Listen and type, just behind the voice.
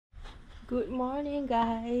Good morning,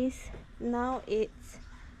 guys. Now it's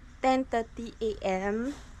 10:30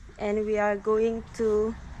 a.m. and we are going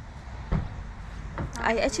to...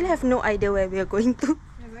 I actually have no idea where we are going to.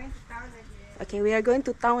 We're going to town again. Okay, we are going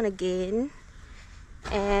to town again.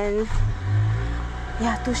 And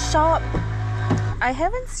yeah, to shop. I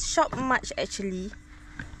haven't shopped much actually.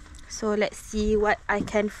 So let's see what I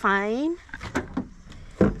can find.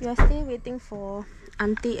 We are still waiting for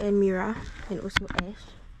Auntie and Mira and also Ash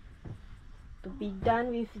to be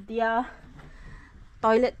done with their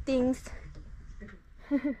toilet things.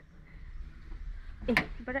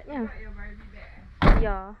 Beratnya.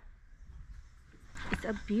 Yeah. It's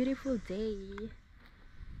a beautiful day.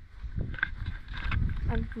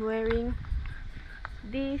 I'm wearing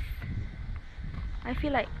this. I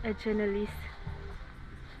feel like a journalist.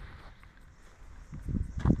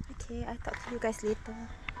 Okay, I'll talk to you guys later.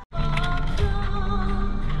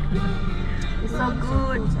 It's so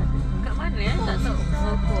good. Kat mana ya? Tak tahu.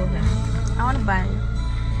 Soko kan? I want to buy.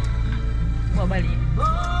 Bawa balik.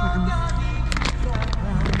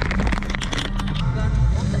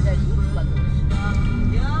 Tak jadi. Bagus.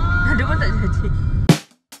 Ada pun tak jadi.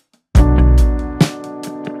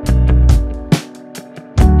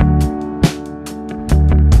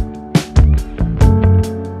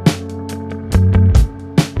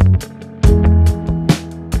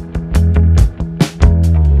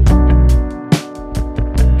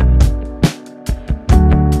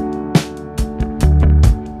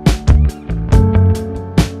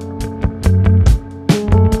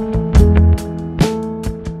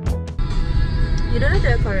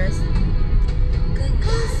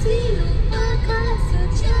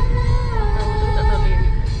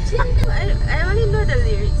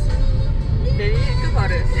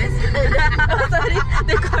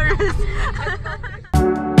 The chorus.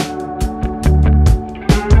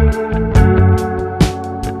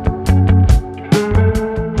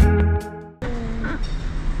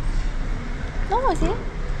 Oh, see?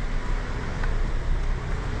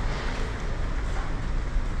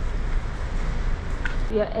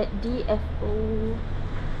 We are at DFO.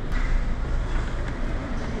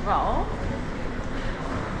 Wow.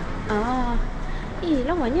 Ah,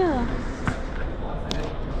 lamanya.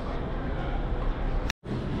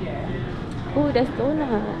 Oh, there's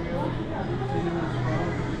donut.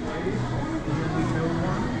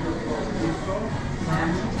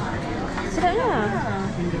 Sedapnya.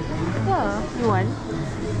 Yeah, you want?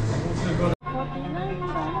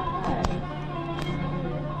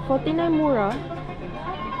 49 murah.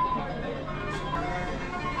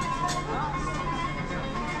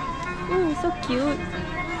 So cute.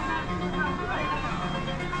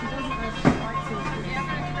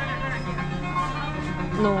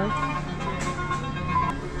 No.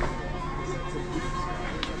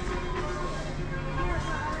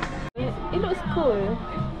 It looks cool.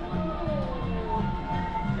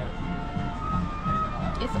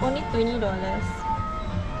 It's only $20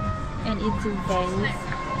 and it's Vans.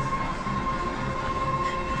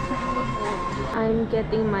 I'm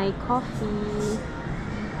getting my coffee.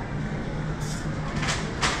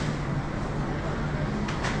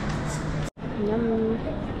 Yum.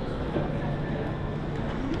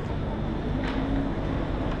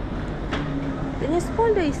 The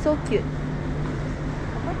sponder is so cute.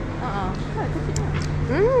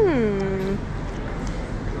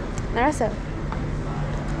 Narasa.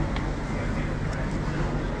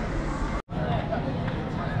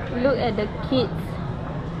 Look at the kids'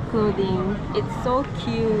 clothing. It's so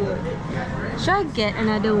cute. Should I get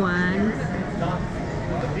another one?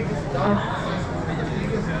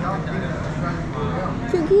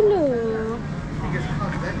 Cute gila.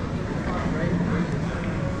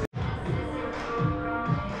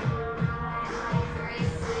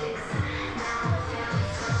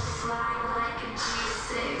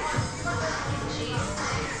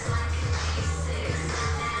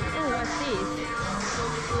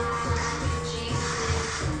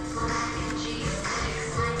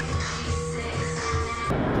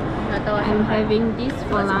 I'm having this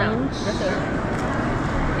for lunch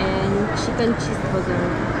and chicken cheeseburger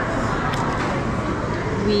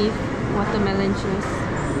with watermelon juice.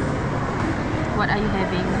 What are you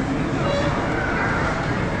having?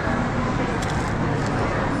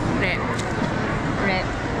 Red.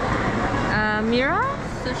 Mira?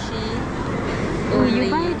 Sushi. Oh, you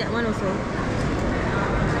buy that one also.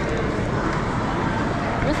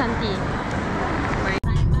 Where's Auntie?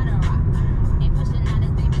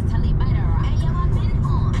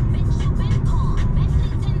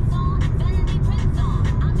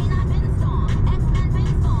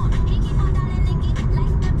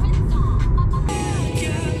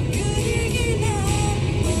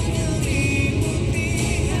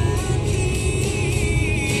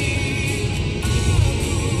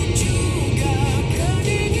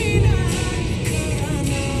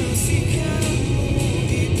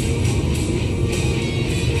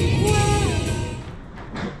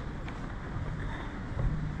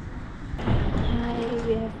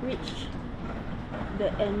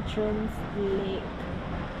 entrance lake.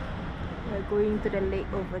 We're going to the lake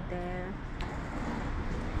over there.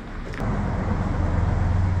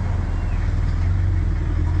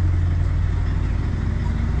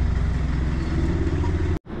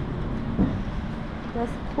 There's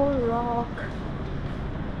Cool Rock.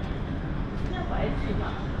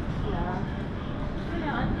 Yeah.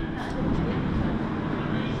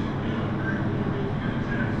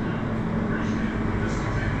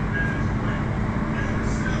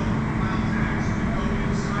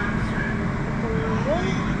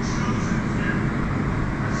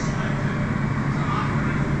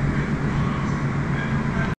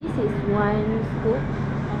 This is one scoop,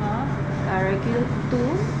 regular two,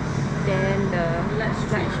 then the large,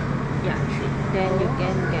 yeah, then you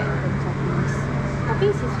can get the toppings.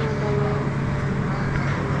 Toppings is $1.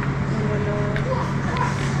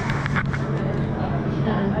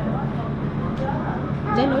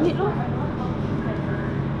 Then no need loh.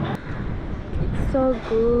 It's so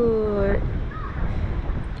good.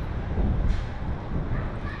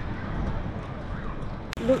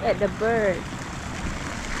 Look at the bird.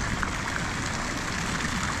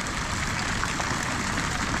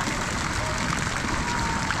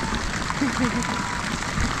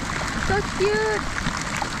 So cute.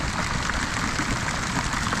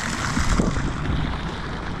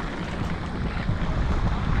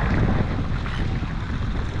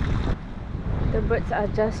 The birds are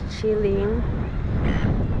just chilling.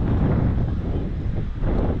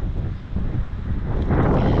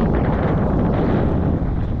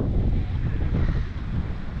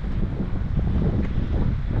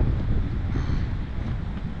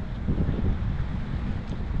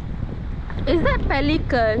 Is that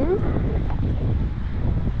pelican?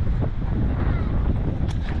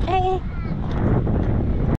 Hey.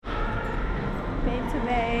 Bay to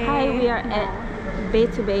Bay. Hi, we are at Bay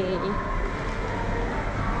to Bay.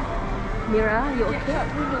 Mira, you okay? Check shop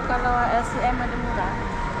dulu kalau LCM ada murah.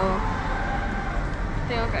 Oh.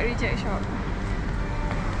 Tengok kat reject shop.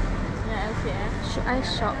 Yang LCM. Should I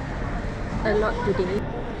shop a lot today?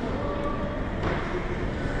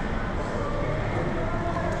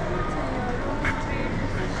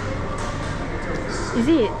 Is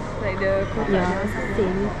it? Like the kotak Yeah, dia sama.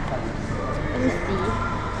 same. Let me see.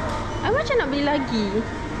 I macam nak beli lagi.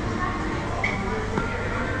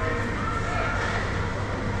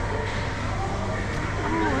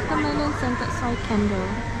 Oh, watermelon scented soy candle.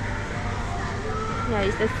 Yeah,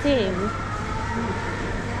 it's the same.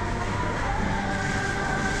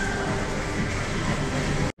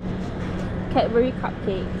 Cadbury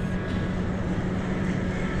cupcakes.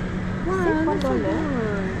 Wah, Save that's so $1.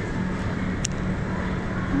 good.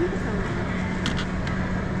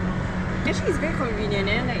 Actually, it's very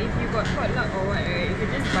convenient. Like if you got potluck or what, right, you can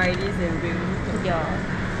just buy this and bring. Yeah.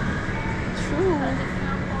 True.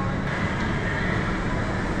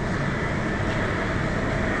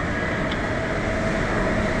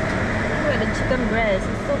 Look at the chicken breast.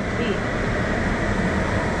 It's so big.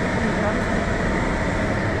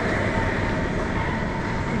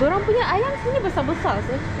 Dorang punya ayam sini besar-besar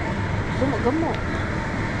sih. Gemuk-gemuk.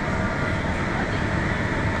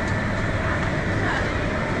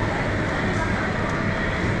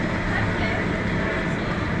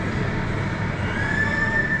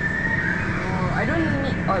 I don't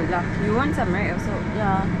need all lah. You want some, right? Also.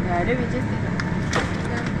 Yeah. Yeah, then we just take.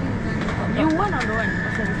 You want or don't want?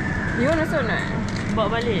 You want also not? Bawa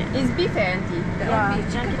balik. It's beef eh, auntie? Yeah.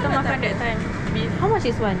 Yang kita makan that time. Beef. How much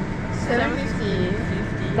is one?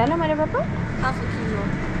 750. Dalam ada berapa? Half a kilo.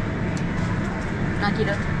 Nak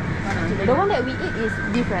kira? The one that we eat is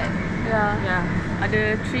beef, right? Yeah. Yeah.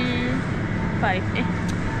 Ada 3, 5.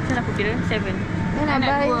 Macam aku kira? 7. Then I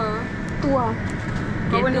buy dua. two ah.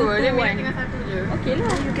 Kau Okay, pun two, dua. two, Dia one. minat dengan satu je. Okay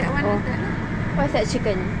lah. You get one Oh. of that lah. What's that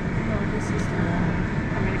chicken? No, this is the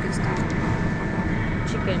American style.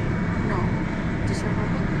 Chicken. No. This one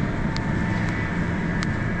apa?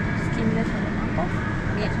 Skinless and apa?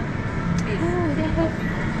 Meat. Beef. Oh, they have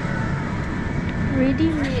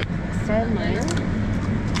ready-made salmon.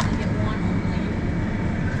 You get one only.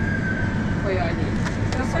 For your adik.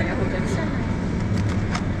 For your whole family.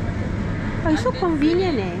 Oh, it's so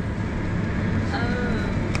convenient eh.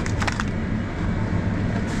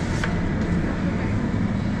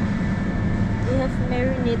 They have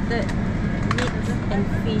marinated meat and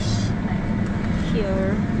fish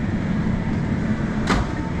here.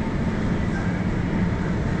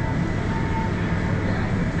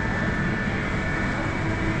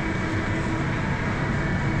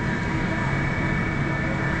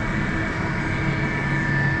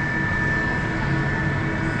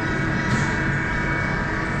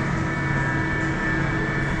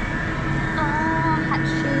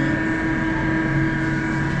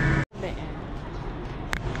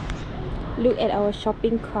 look at our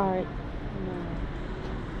shopping cart.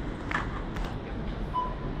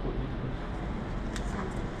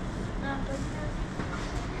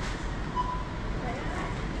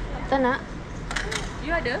 Tak nak?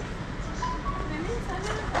 You ada? Memang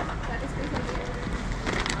sana tak ada space lagi.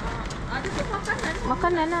 Ada tu makanan.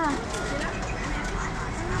 Makanan lah.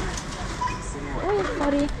 Oh,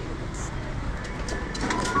 sorry.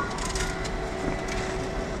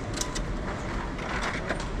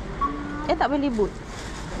 Tak beli boot.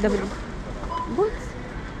 Dah beli. Boot?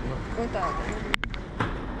 Oh tak.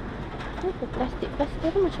 Apa plastik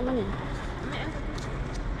tu macam mana?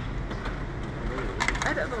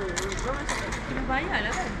 Ada tu. Kena bayar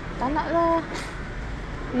lah kan? Tak nak lah.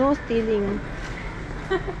 No stealing.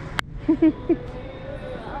 Kena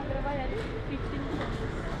bayar ni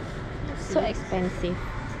 15. So expensive.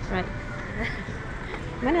 Right.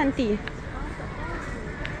 Mana aunty?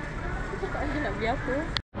 Cakap dia nak beli apa?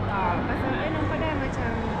 Tak, pasal I nampak dah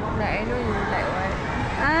macam like I know you like what.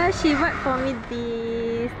 She bought for me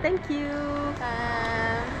this. Thank you.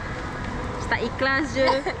 Tak ikhlas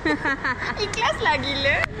je. Ikhlas lah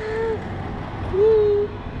gila.